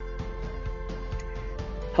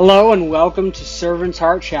Hello and welcome to Servant's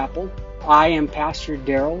Heart Chapel. I am Pastor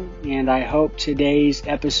Daryl, and I hope today's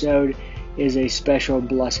episode is a special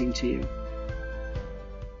blessing to you.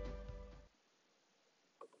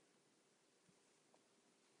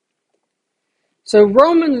 So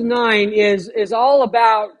Romans 9 is all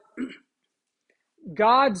about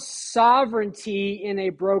God's sovereignty in a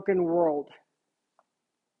broken world.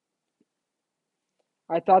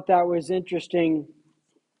 I thought that was interesting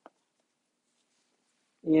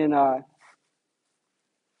in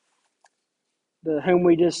the hymn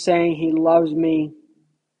we just sang, He Loves Me.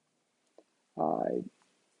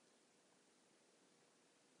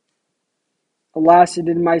 Alas,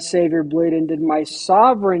 did my Savior bleed, and did my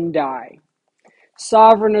sovereign die?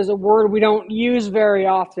 Sovereign is a word we don't use very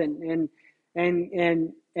often,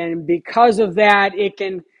 and because of that, it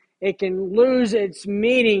can lose its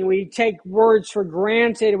meaning. We take words for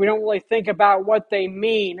granted. We don't really think about what they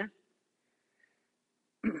mean.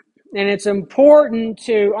 And it's important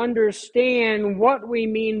to understand what we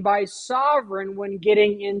mean by sovereign when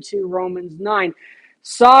getting into Romans 9.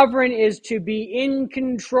 Sovereign is to be in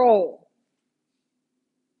control,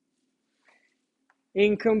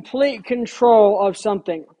 in complete control of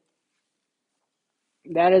something.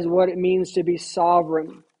 That is what it means to be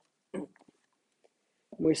sovereign.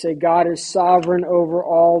 We say God is sovereign over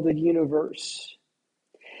all the universe.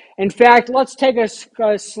 In fact, let's take a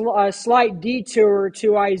slight detour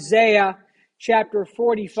to Isaiah chapter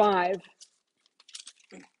 45.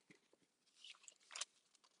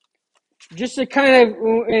 Just to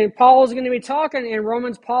and Paul is going to be talking, in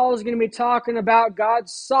Romans, Paul is going to be talking about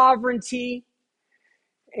God's sovereignty.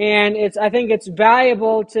 And I think it's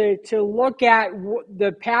valuable to look at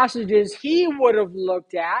the passages he would have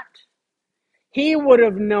looked at, he would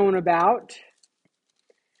have known about,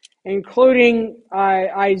 including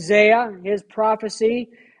Isaiah, his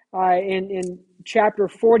prophecy in chapter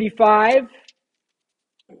 45.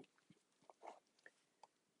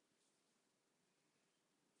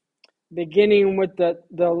 Beginning with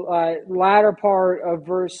the latter part of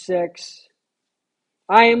verse 6.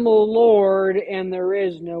 I am the Lord, and there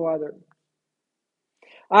is no other.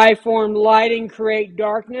 I form light and create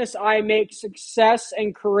darkness. I make success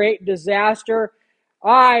and create disaster.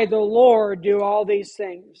 I, the Lord, do all these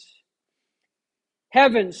things.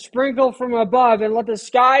 Heavens, sprinkle from above, and let the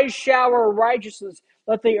skies shower righteousness.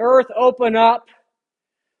 Let the earth open up,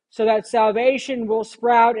 so that salvation will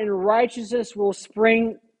sprout and righteousness will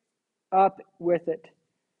spring up with it.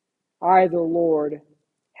 I, the Lord,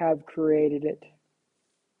 have created it.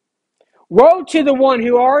 Woe to the one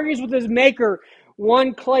who argues with his maker,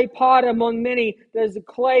 one clay pot among many. Does the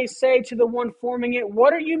clay say to the one forming it,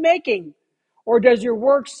 what are you making? Or does your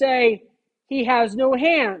work say, he has no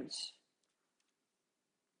hands?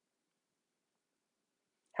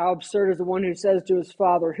 How absurd is the one who says to his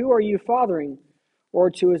father, who are you fathering?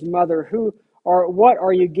 Or to his mother, what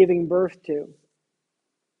are you giving birth to?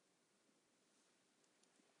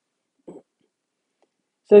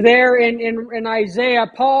 So there in Isaiah,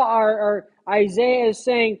 Isaiah is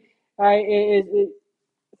saying,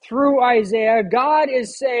 through Isaiah, God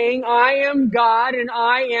is saying, I am God and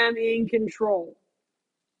I am in control.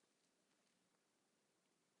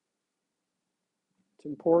 It's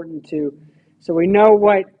important so we know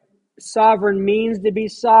what sovereign means to be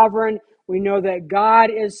sovereign. We know that God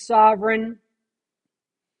is sovereign.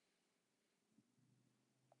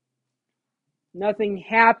 Nothing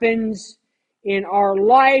happens in our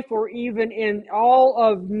life or even in all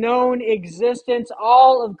of known existence,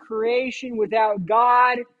 all of creation, without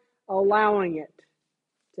God allowing it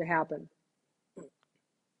to happen.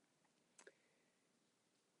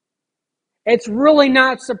 It's really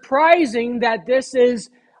not surprising that this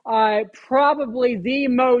is probably the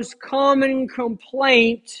most common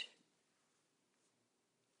complaint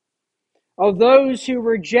of those who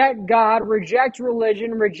reject God, reject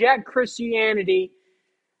religion, reject Christianity.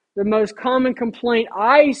 The most common complaint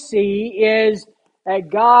I see is that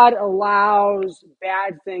God allows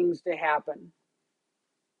bad things to happen.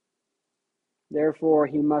 Therefore,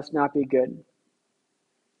 he must not be good.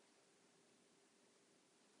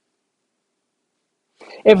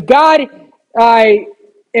 If God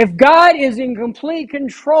is in complete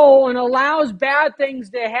control and allows bad things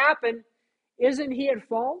to happen, isn't he at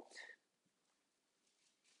fault?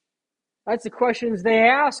 That's the questions they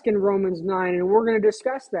ask in Romans 9, and we're going to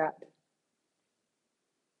discuss that.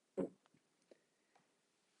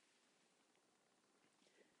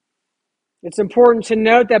 It's important to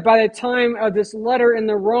note that by the time of this letter in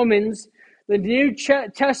the Romans, the New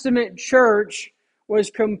Testament church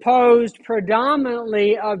was composed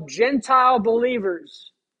predominantly of Gentile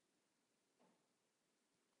believers.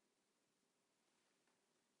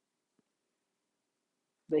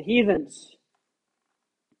 the heathens,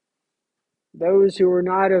 those who were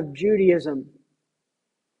not of Judaism,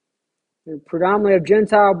 predominantly of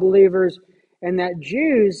Gentile believers, and that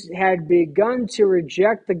Jews had begun to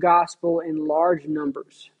reject the gospel in large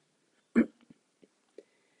numbers.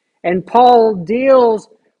 And Paul deals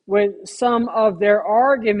with some of their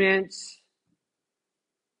arguments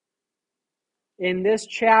in this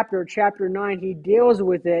chapter, chapter 9. He deals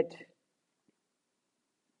with it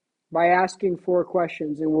by asking 4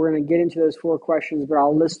 questions, and we're going to get into those 4 questions, but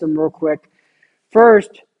I'll list them real quick.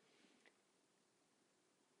 First,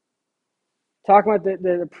 talk about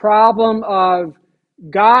the problem of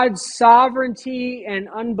God's sovereignty and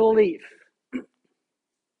unbelief.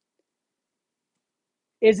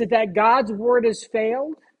 Is it that God's word has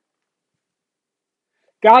failed?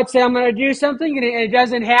 God said, I'm going to do something, and it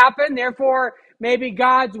doesn't happen. Therefore, maybe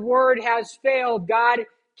God's word has failed. God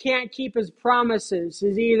can't keep his promises.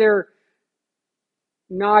 He's either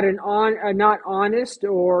not honest,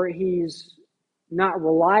 or he's not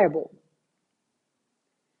reliable.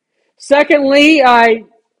 Secondly,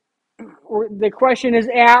 the question is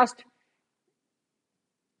asked,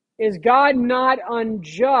 is God not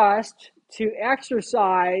unjust to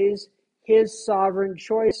exercise his sovereign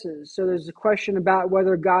choices? So there's a question about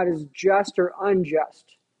whether God is just or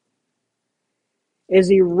unjust. Is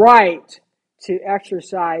he right to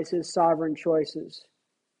exercise his sovereign choices?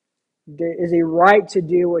 Is he right to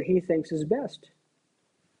do what he thinks is best?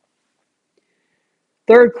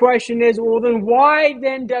 Third question is, well, then why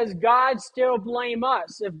then does God still blame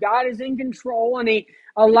us? If God is in control and he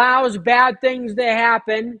allows bad things to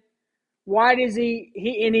happen, why does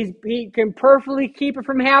he can perfectly keep it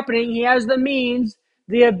from happening. He has the means,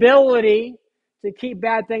 the ability to keep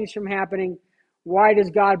bad things from happening. Why does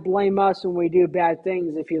God blame us when we do bad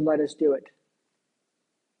things if he let us do it?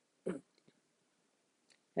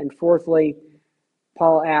 And fourthly,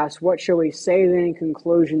 Paul asks, what shall we say then in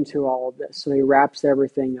conclusion to all of this? So he wraps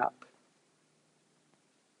everything up.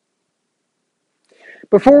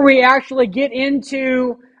 Before we actually get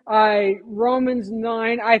into Romans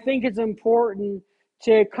 9, I think it's important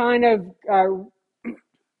to kind of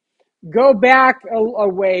go back a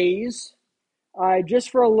ways, just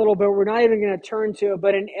for a little bit. We're not even going to turn to it,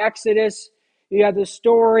 but in Exodus, you have the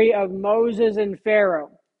story of Moses and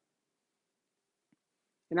Pharaoh.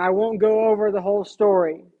 And I won't go over the whole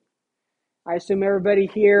story. I assume everybody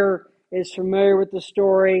here is familiar with the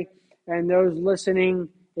story, and those listening,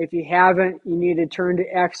 if you haven't, you need to turn to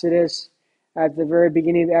Exodus at the very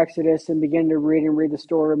beginning of Exodus and begin to read the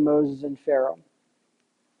story of Moses and Pharaoh.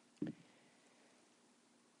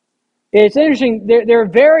 It's interesting, they're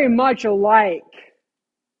very much alike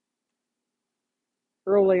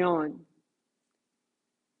early on.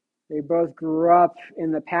 They both grew up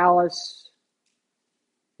in the palace.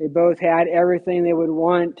 They both had everything they would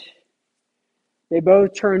want. They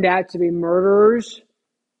both turned out to be murderers.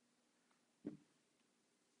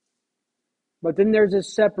 But then there's a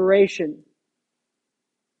separation.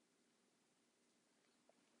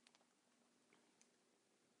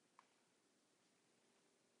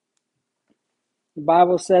 The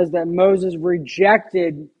Bible says that Moses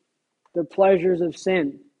rejected the pleasures of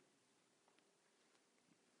sin.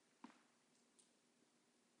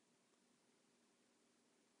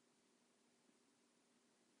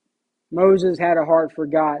 Moses had a heart for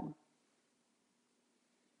God.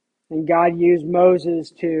 And God used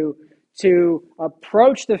Moses to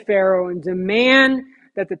approach the Pharaoh and demand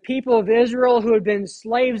that the people of Israel who had been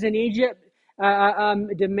slaves in Egypt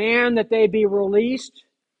demand that they be released.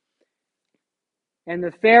 And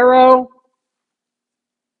the Pharaoh,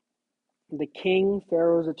 the king,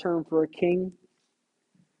 Pharaoh is a term for a king,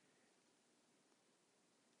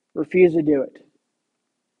 refused to do it.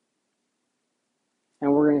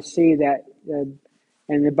 And we're going to see that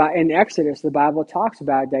in Exodus, the Bible talks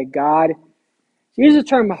about that God uses the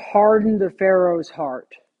term hardened the Pharaoh's heart.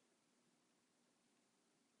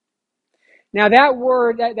 Now that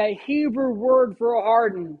word, that Hebrew word for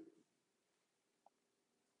harden,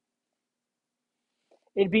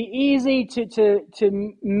 it'd be easy to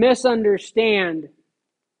misunderstand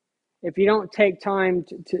if you don't take time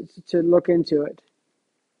to look into it.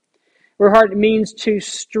 Word harden means to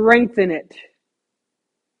strengthen it,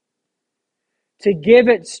 to give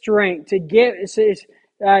it strength, to give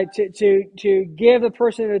the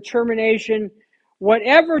person a determination,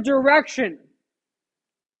 whatever direction.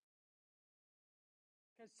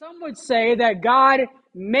 Some would say that God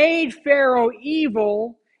made Pharaoh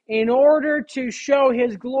evil in order to show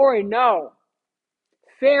his glory. No.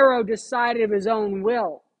 Pharaoh decided of his own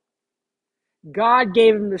will. God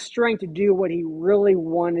gave him the strength to do what he really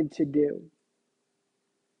wanted to do.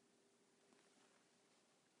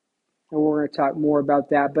 And we're going to talk more about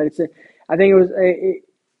that. But I think it was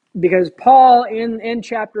because Paul in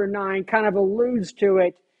chapter 9 kind of alludes to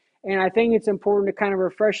it, and I think it's important to kind of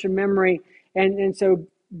refresh the memory. And so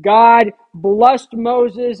God blessed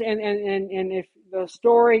Moses, and if the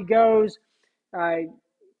story goes,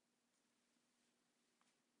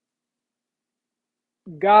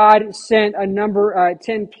 God sent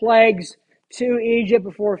 10 plagues to Egypt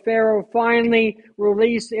before Pharaoh finally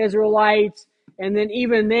released the Israelites. And then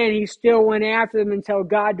even then, he still went after them until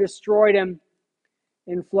God destroyed them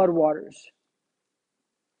in floodwaters.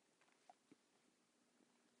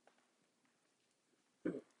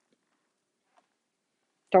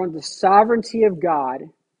 Talking about the sovereignty of God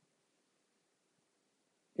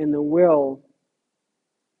and the will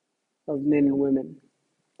of men and women,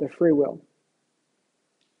 the free will.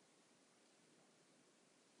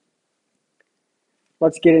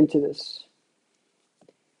 Let's get into this.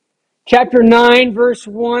 Chapter 9, verse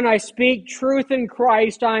 1, I speak truth in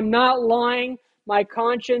Christ. I'm not lying. My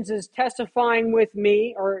conscience is testifying with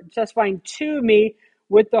me, or testifying to me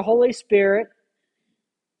with the Holy Spirit.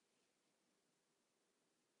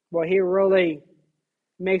 Well, he really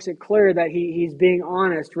makes it clear that he's being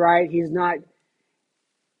honest, right? He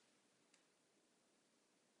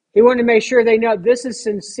wanted to make sure they know this is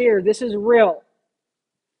sincere, this is real.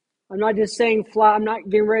 I'm not just saying I'm not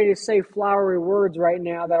getting ready to say flowery words right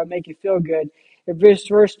now that'll make you feel good. Verse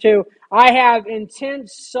 2, I have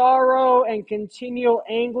intense sorrow and continual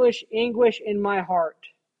anguish in my heart.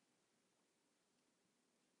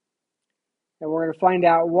 And we're going to find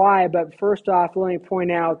out why, but first off, let me point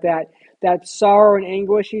out that sorrow and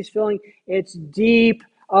anguish he's feeling, it's deep,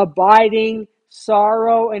 abiding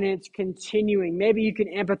sorrow, and it's continuing. Maybe you can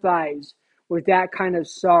empathize with that kind of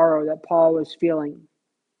sorrow that Paul was feeling.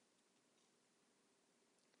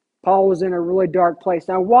 Paul was in a really dark place.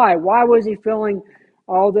 Now, why? Why was he feeling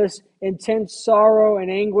all this intense sorrow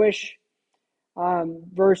and anguish?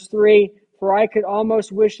 Verse 3, for I could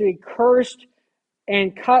almost wish to be cursed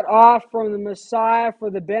and cut off from the Messiah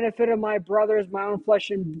for the benefit of my brothers, my own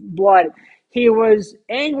flesh and blood. He was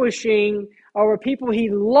anguishing over people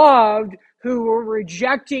he loved who were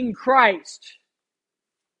rejecting Christ.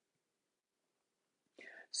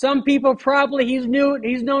 Some people probably he's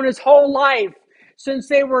known his whole life since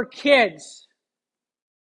they were kids.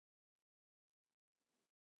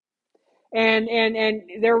 And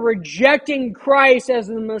they're rejecting Christ as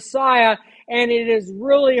the Messiah, and it is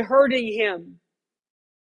really hurting him.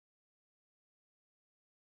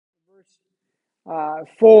 Verse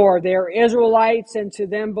 4, they are Israelites, and to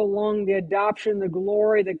them belong the adoption, the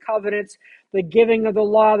glory, the covenants, the giving of the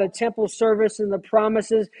law, the temple service, and the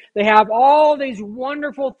promises. They have all these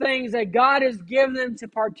wonderful things that God has given them to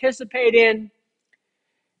participate in.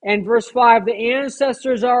 And verse 5, the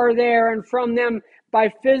ancestors are there, and from them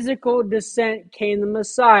by physical descent came the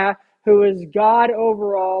Messiah, who is God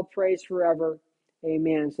over all, praised forever.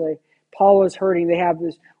 Amen. So Paul is hurting. They have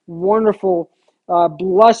this wonderful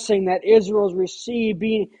blessing that Israel's received,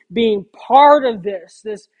 being part of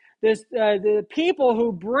the people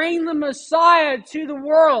who bring the Messiah to the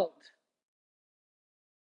world.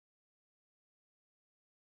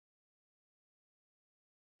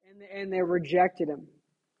 And they rejected him.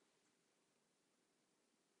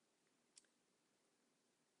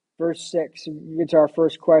 Verse 6, it's our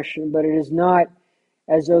first question, but it is not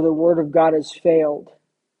as though the word of God has failed.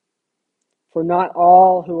 For not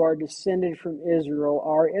all who are descended from Israel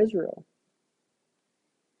are Israel.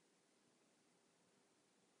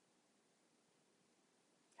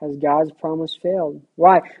 Has God's promise failed?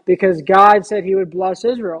 Why? Because God said he would bless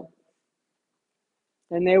Israel.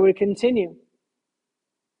 And they would continue.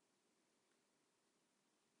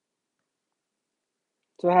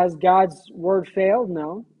 So has God's word failed?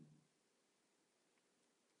 No.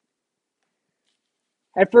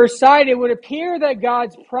 At first sight, it would appear that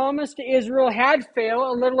God's promise to Israel had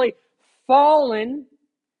failed, literally fallen,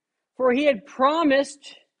 for he had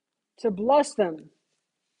promised to bless them.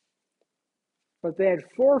 But they had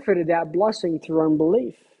forfeited that blessing through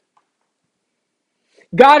unbelief.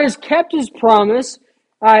 God has kept his promise,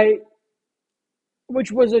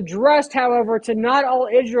 which was addressed, however, to not all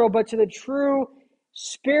Israel, but to the true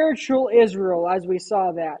spiritual Israel, as we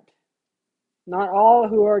saw that. Not all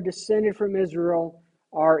who are descended from Israel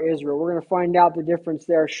are Israel. We're going to find out the difference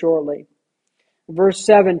there shortly. Verse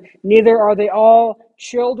 7, neither are they all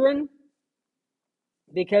children,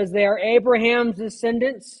 because they are Abraham's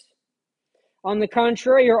descendants. On the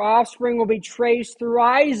contrary, your offspring will be traced through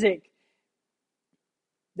Isaac.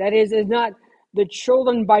 That is not the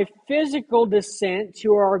children by physical descent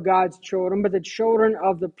who are God's children, but the children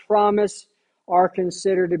of the promise are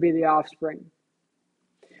considered to be the offspring.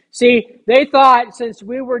 See, they thought since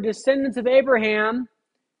we were descendants of Abraham,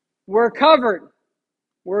 we're covered.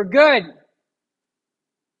 We're good.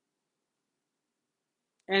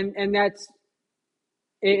 And that's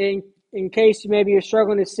in case maybe you're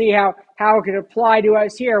struggling to see how it could apply to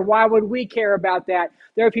us here. Why would we care about that?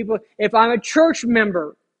 There are people, if I'm a church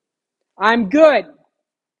member, I'm good.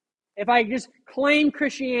 If I just claim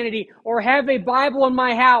Christianity or have a Bible in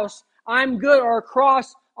my house, I'm good, or a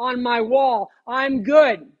cross on my wall, I'm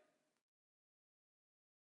good.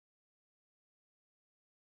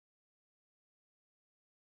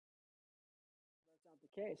 That's not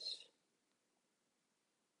the case.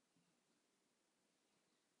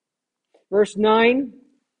 Verse 9,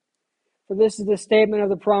 for this is the statement of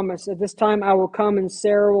the promise. At this time I will come and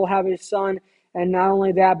Sarah will have a son, and not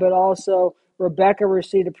only that, but also Rebekah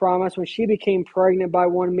received a promise when she became pregnant by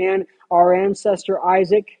one man, our ancestor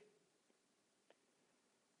Isaac.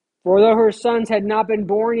 For though her sons had not been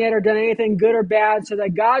born yet or done anything good or bad, so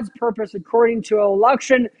that God's purpose according to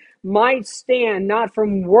election might stand, not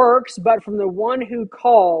from works, but from the one who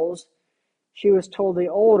calls, she was told the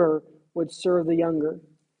older would serve the younger.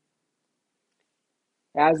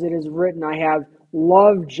 As it is written, I have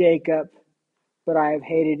loved Jacob, but I have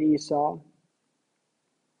hated Esau.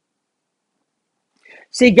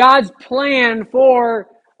 See, God's plan for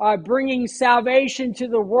bringing salvation to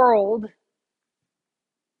the world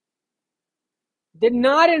did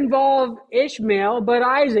not involve Ishmael, but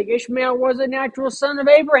Isaac. Ishmael was a natural son of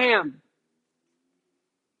Abraham.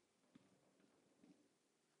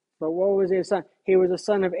 But what was his son? He was a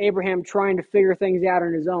son of Abraham trying to figure things out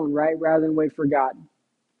on his own, right? Rather than wait for God.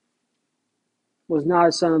 Was not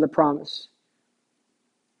a son of the promise.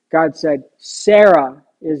 God said, Sarah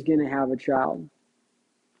is going to have a child.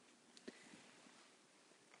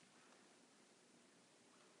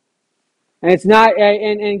 And it's not,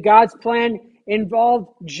 and God's plan involved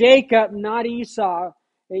Jacob, not Esau.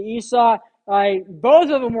 Esau, both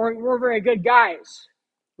of them were very good guys,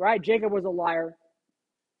 right? Jacob was a liar.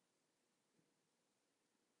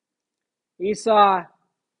 Esau,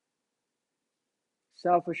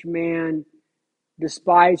 selfish man,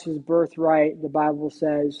 despised his birthright, the Bible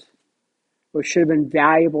says, which should have been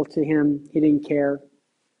valuable to him. He didn't care.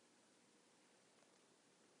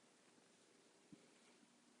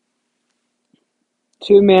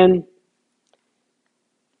 Two men,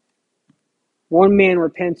 one man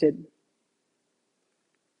repented.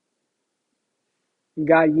 And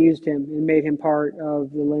God used him and made him part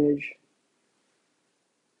of the lineage.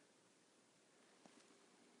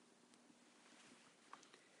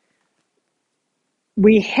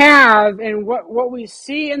 We have, and what we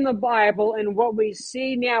see in the Bible and what we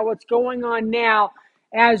see now, what's going on now,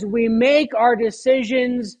 as we make our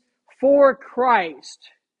decisions for Christ,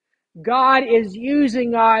 God is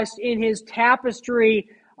using us in His tapestry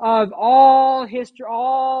of all history,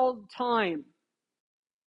 all time.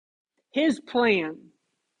 His plan.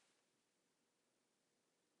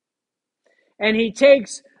 And He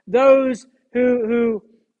takes those who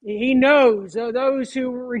He knows, those who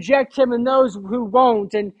reject Him and those who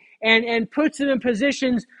won't, and puts them in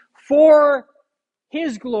positions for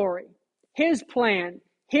His glory, His plan,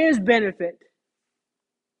 His benefit.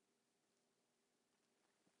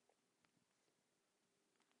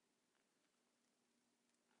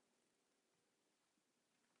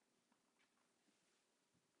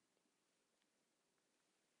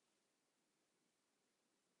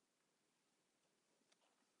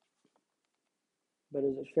 But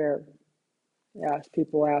is it fair? Yes,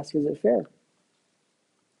 people ask, is it fair?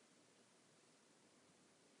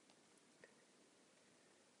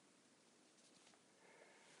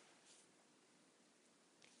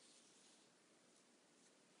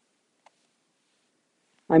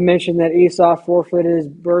 I mentioned that Esau forfeited his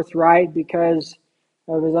birthright because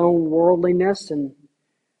of his own worldliness and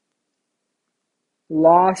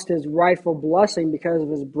lost his rightful blessing because of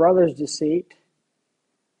his brother's deceit.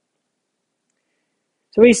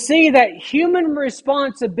 So we see that human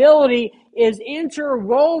responsibility is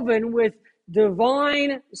interwoven with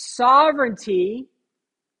divine sovereignty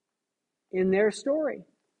in their story.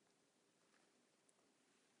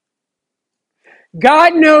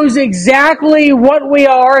 God knows exactly what we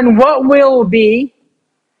are and what we'll be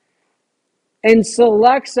and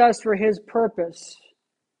selects us for His purpose.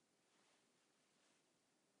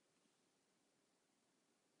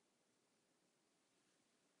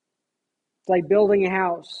 It's like building a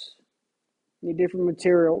house. You need different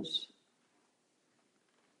materials.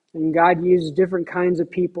 And God uses different kinds of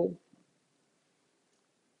people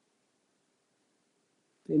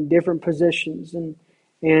in different positions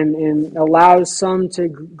and allows some to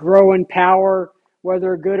grow in power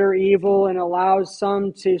whether good or evil, and allows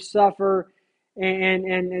some to suffer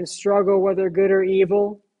and struggle, whether good or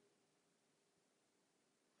evil.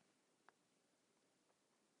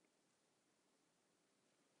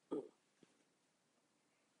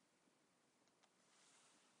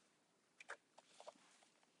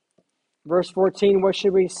 Verse 14, what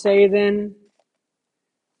should we say then?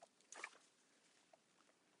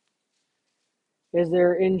 Is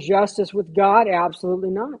there injustice with God?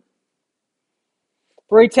 Absolutely not.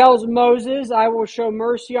 For he tells Moses, I will show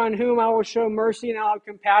mercy on whom I will show mercy, and I'll have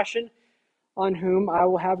compassion on whom I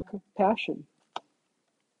will have compassion.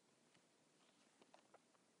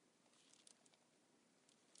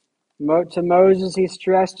 To Moses, he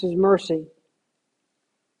stressed his mercy.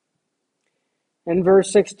 In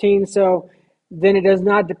verse 16, so then it does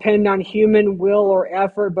not depend on human will or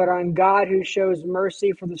effort, but on God who shows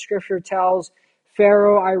mercy. For the scripture tells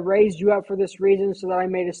Pharaoh, I raised you up for this reason, so that I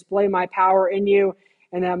may display my power in you,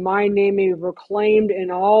 and that my name may be proclaimed in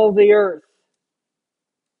all the earth.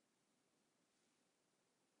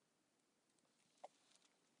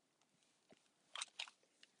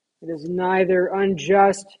 It is neither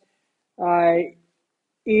unjust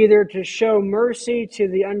either to show mercy to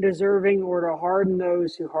the undeserving or to harden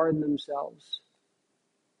those who harden themselves.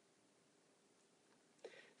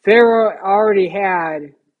 Pharaoh already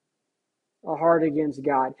had a heart against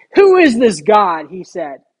God. Who is this God? He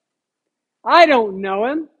said. I don't know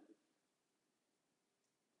him.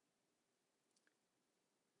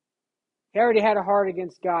 He already had a heart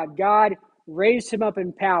against God. God raised him up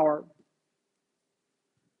in power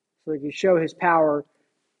so he could show his power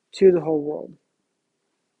to the whole world.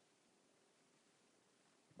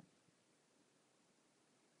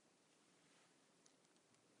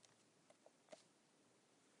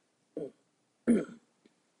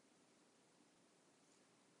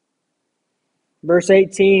 Verse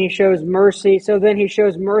 18, he shows mercy. So then he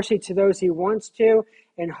shows mercy to those he wants to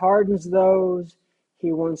and hardens those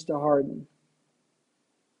he wants to harden.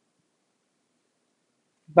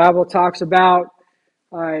 The Bible talks about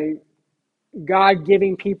God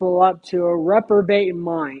giving people up to a reprobate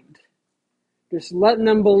mind. Just letting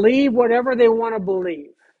them believe whatever they want to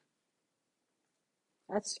believe.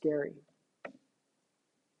 That's scary.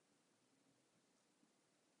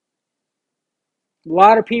 A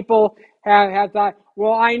lot of people have thought,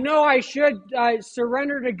 well, I know I should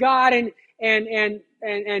surrender to God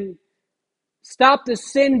and stop the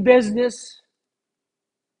sin business,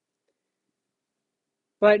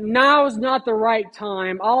 but now's not the right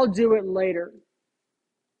time. I'll do it later.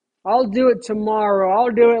 I'll do it tomorrow.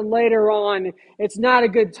 I'll do it later on. It's not a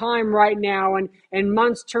good time right now. And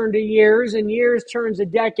months turn to years, and years turn to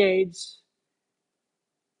decades.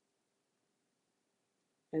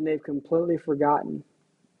 And they've completely forgotten.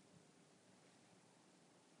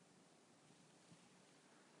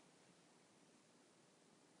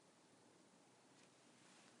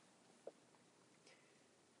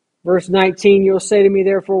 Verse 19, you'll say to me,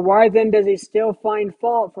 therefore, why then does he still find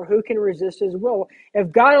fault? For who can resist his will?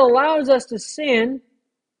 If God allows us to sin,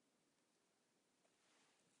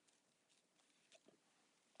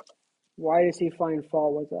 why does he find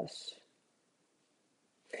fault with us?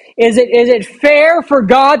 Is it fair for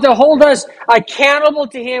God to hold us accountable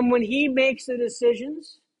to him when he makes the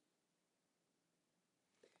decisions?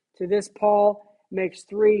 To this, Paul makes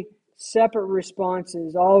three separate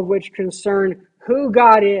responses, all of which concern who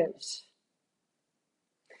God is.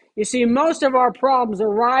 You see, most of our problems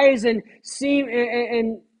arise and seem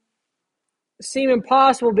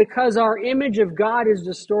impossible because our image of God is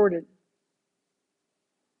distorted.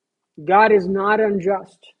 God is not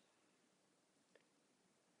unjust.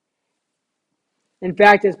 In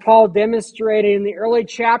fact, as Paul demonstrated in the early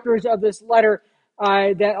chapters of this letter,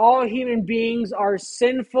 that all human beings are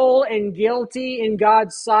sinful and guilty in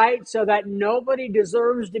God's sight, so that nobody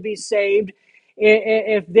deserves to be saved.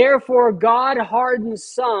 If therefore God hardens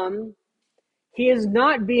some, he is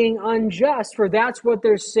not being unjust, for that's what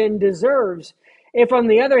their sin deserves. If, on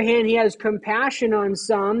the other hand, he has compassion on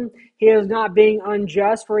some, he is not being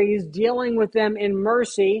unjust, for he is dealing with them in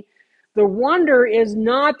mercy. The wonder is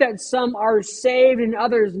not that some are saved and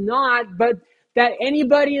others not, but that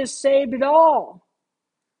anybody is saved at all.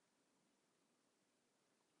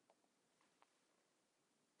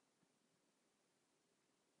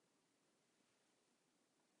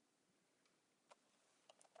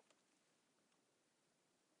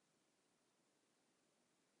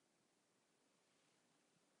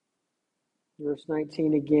 Verse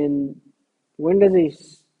 19 again,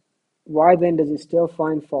 why then does he still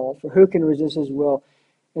find fault? For who can resist his will?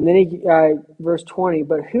 And then verse 20,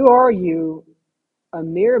 but who are you, a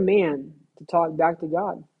mere man, to talk back to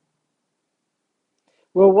God?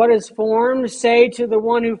 Will what is formed say to the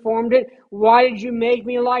one who formed it, "Why did you make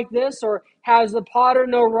me like this?" Or has the potter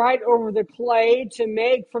no right over the clay to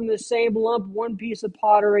make from the same lump one piece of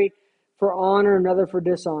pottery for honor, another for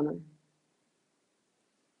dishonor?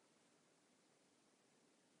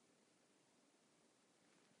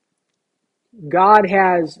 God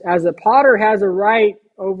has, as a potter has a right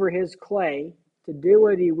over his clay to do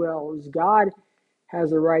what he wills, God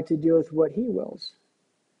has a right to do with what he wills.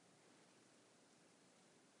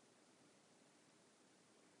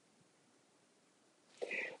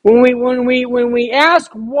 When we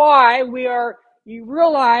ask why, you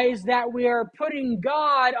realize that we are putting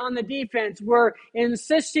God on the defense. We're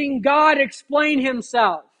insisting God explain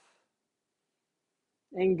himself.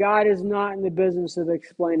 And God is not in the business of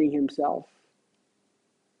explaining himself.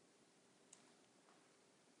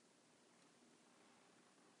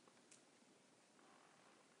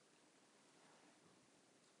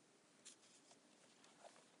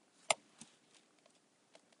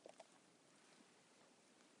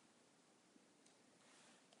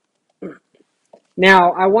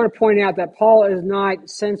 Now, I want to point out that Paul is not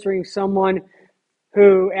censoring someone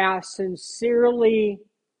who asks sincerely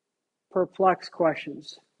perplexed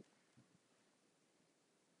questions.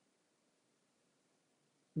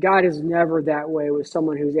 God is never that way with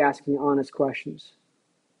someone who's asking honest questions.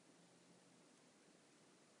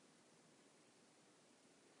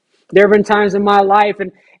 There have been times in my life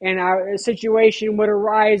and a situation would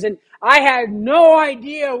arise and I had no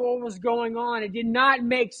idea what was going on. It did not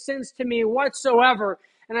make sense to me whatsoever.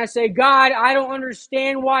 And I say, God, I don't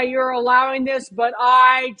understand why you're allowing this, but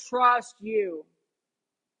I trust you.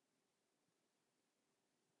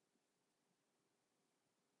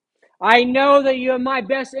 I know that you have my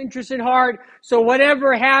best interest at heart, so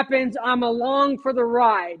whatever happens, I'm along for the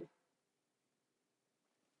ride.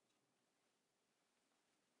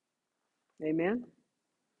 Amen?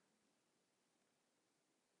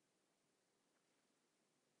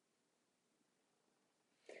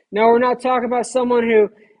 No, we're not talking about someone who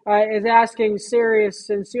is asking serious,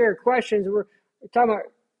 sincere questions. We're talking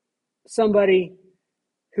about somebody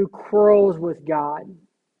who quarrels with God,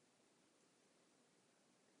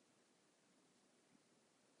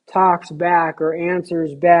 talks back or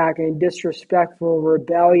answers back in disrespectful,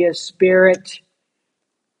 rebellious spirit.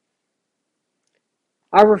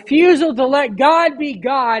 A refusal to let God be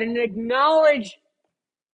God and acknowledge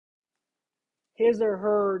his or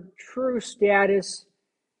her true status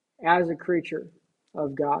as a creature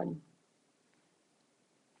of God,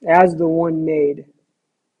 as the one made.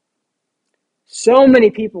 So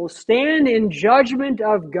many people stand in judgment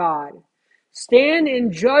of God, stand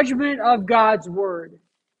in judgment of God's word.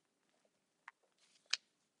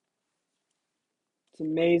 It's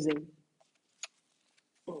amazing.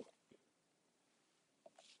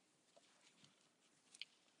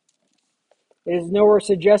 It is nowhere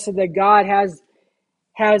suggested that God has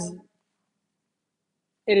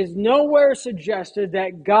it is nowhere suggested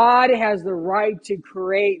that God has the right to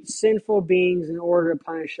create sinful beings in order to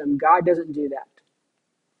punish them. God doesn't do that.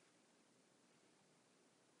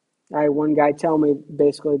 I had one guy tell me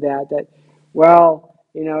basically that well,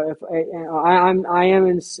 if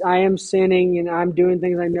I am sinning and I'm doing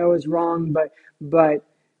things I know is wrong, but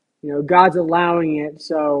God's allowing it,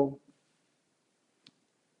 so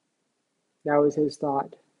that was his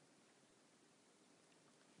thought.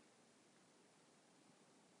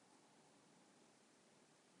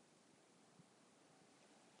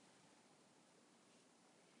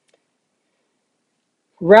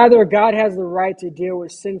 Rather, God has the right to deal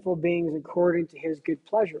with sinful beings according to his good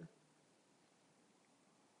pleasure,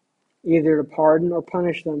 either to pardon or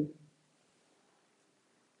punish them.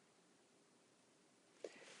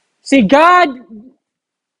 See, God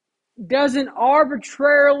doesn't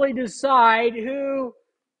arbitrarily decide who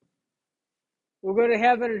will go to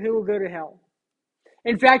heaven and who will go to hell.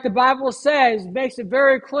 In fact, the Bible makes it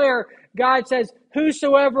very clear, God says,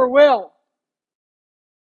 whosoever will.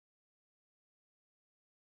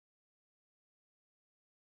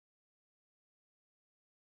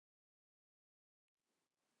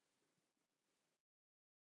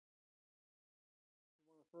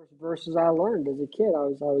 First verses I learned as a kid. I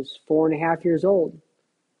was 4.5 years old.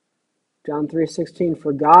 John 3:16.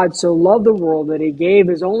 For God so loved the world that he gave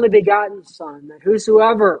his only begotten Son, that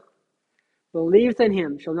whosoever believeth in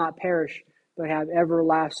him shall not perish, but have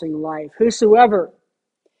everlasting life. Whosoever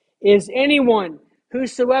is anyone,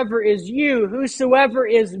 whosoever is you, whosoever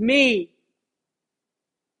is me.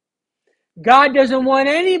 God doesn't want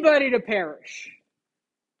anybody to perish.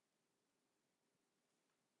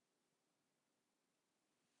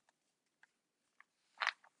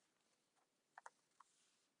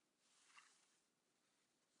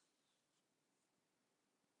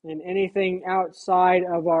 And anything outside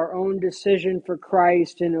of our own decision for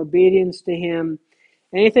Christ and obedience to Him,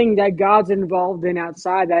 anything that God's involved in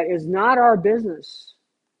outside that is not our business.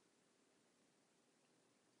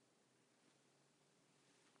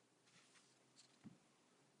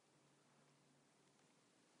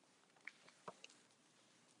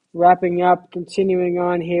 Wrapping up, continuing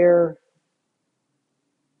on here.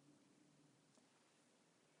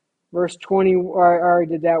 Verse 20, I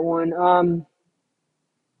already did that one.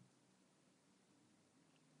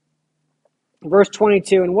 Verse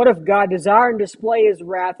 22, and what if God, desiring to display His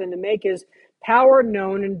wrath and to make His power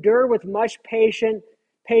known, endured with much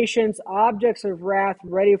patience objects of wrath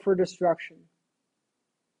ready for destruction?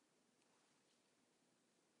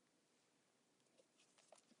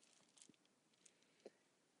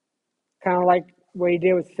 Kind of like what He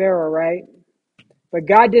did with Pharaoh, right? But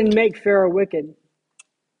God didn't make Pharaoh wicked.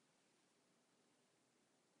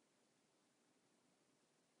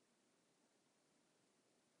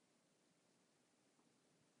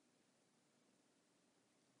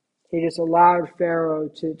 He just allowed Pharaoh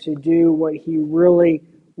to do what he really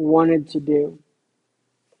wanted to do.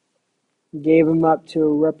 He gave him up to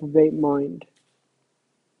a reprobate mind.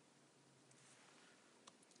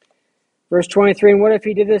 Verse 23, and what if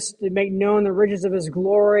He did this to make known the riches of His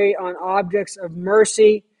glory on objects of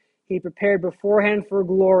mercy He prepared beforehand for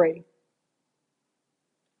glory?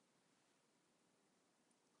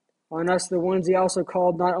 On us, the ones He also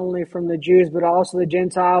called, not only from the Jews, but also the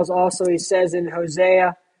Gentiles. Also, He says in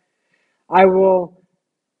Hosea, I will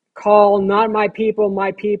call not my people,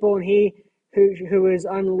 and he who is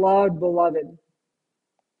unloved, beloved.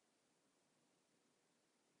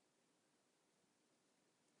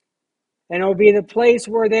 And it will be the place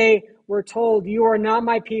where they were told, you are not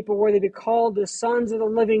my people, where they be called the sons of the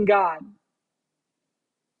living God.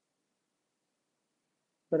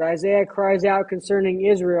 But Isaiah cries out concerning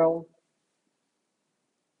Israel,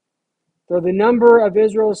 though the number of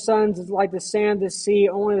Israel's sons is like the sand of the sea,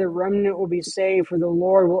 only the remnant will be saved, for the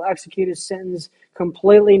Lord will execute His sentence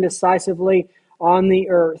completely and decisively on the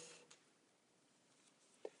earth.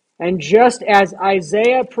 And just as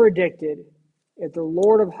Isaiah predicted, if the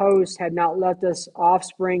Lord of hosts had not left us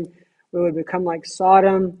offspring, we would have become like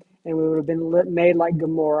Sodom, and we would have been made like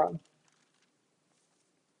Gomorrah.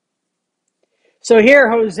 So here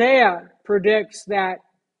Hosea predicts that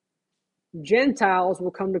Gentiles will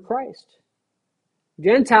come to Christ.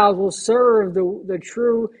 Gentiles will serve the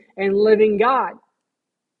true and living God.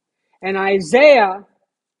 And Isaiah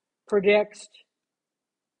predicts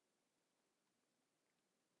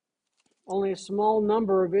only a small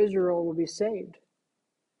number of Israel will be saved.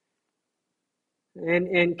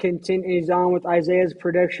 And continues on with Isaiah's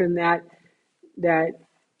prediction that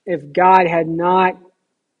if God had not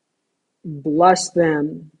blessed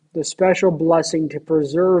them, the special blessing to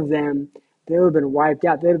preserve them, they would have been wiped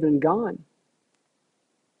out. They would have been gone.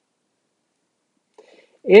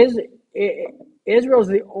 Israel's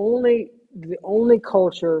the only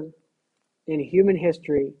culture in human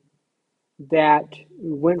history that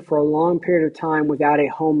went for a long period of time without a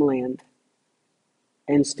homeland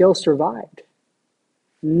and still survived.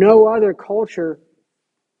 No other culture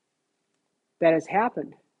that has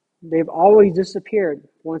happened. They've always disappeared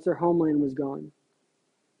once their homeland was gone.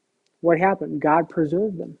 What happened? God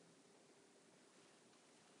preserved them.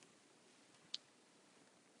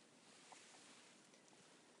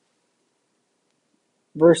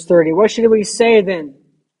 Verse 30, what should we say then?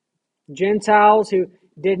 Gentiles who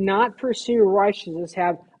did not pursue righteousness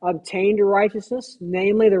have obtained righteousness,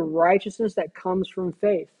 namely the righteousness that comes from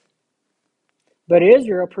faith. But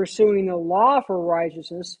Israel, pursuing the law for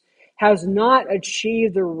righteousness, has not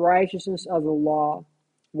achieved the righteousness of the law.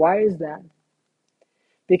 Why is that?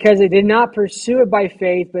 Because they did not pursue it by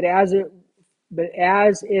faith, but as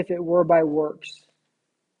if it were by works.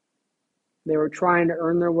 They were trying to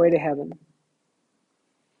earn their way to heaven.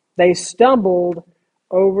 They stumbled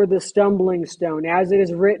over the stumbling stone. As it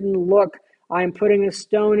is written, look, I am putting a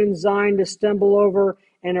stone in Zion to stumble over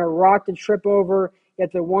and a rock to trip over,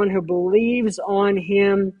 yet the one who believes on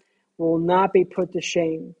Him will not be put to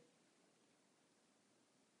shame.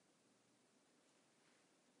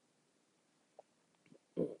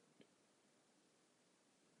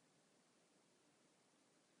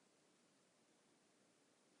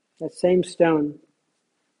 That same stone.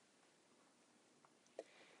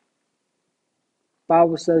 The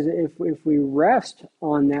Bible says if we rest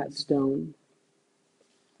on that stone,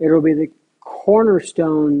 it'll be the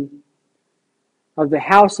cornerstone of the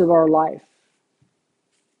house of our life.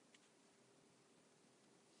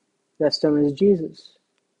 That stone is Jesus.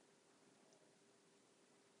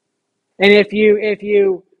 And if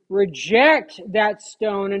you reject that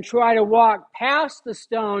stone and try to walk past the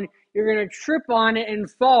stone, you're going to trip on it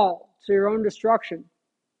and fall to your own destruction.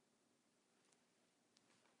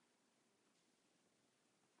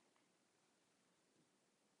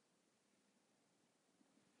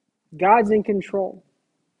 God's in control.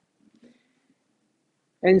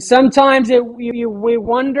 And sometimes we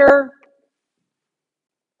wonder.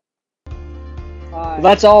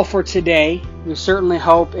 That's all for today. We certainly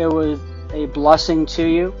hope it was a blessing to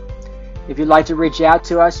you. If you'd like to reach out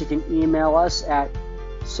to us, you can email us at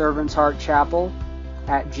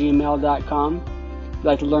servantsheartchapel@gmail.com. If you'd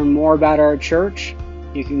like to learn more about our church,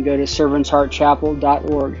 you can go to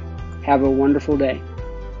servantsheartchapel.org. Have a wonderful day.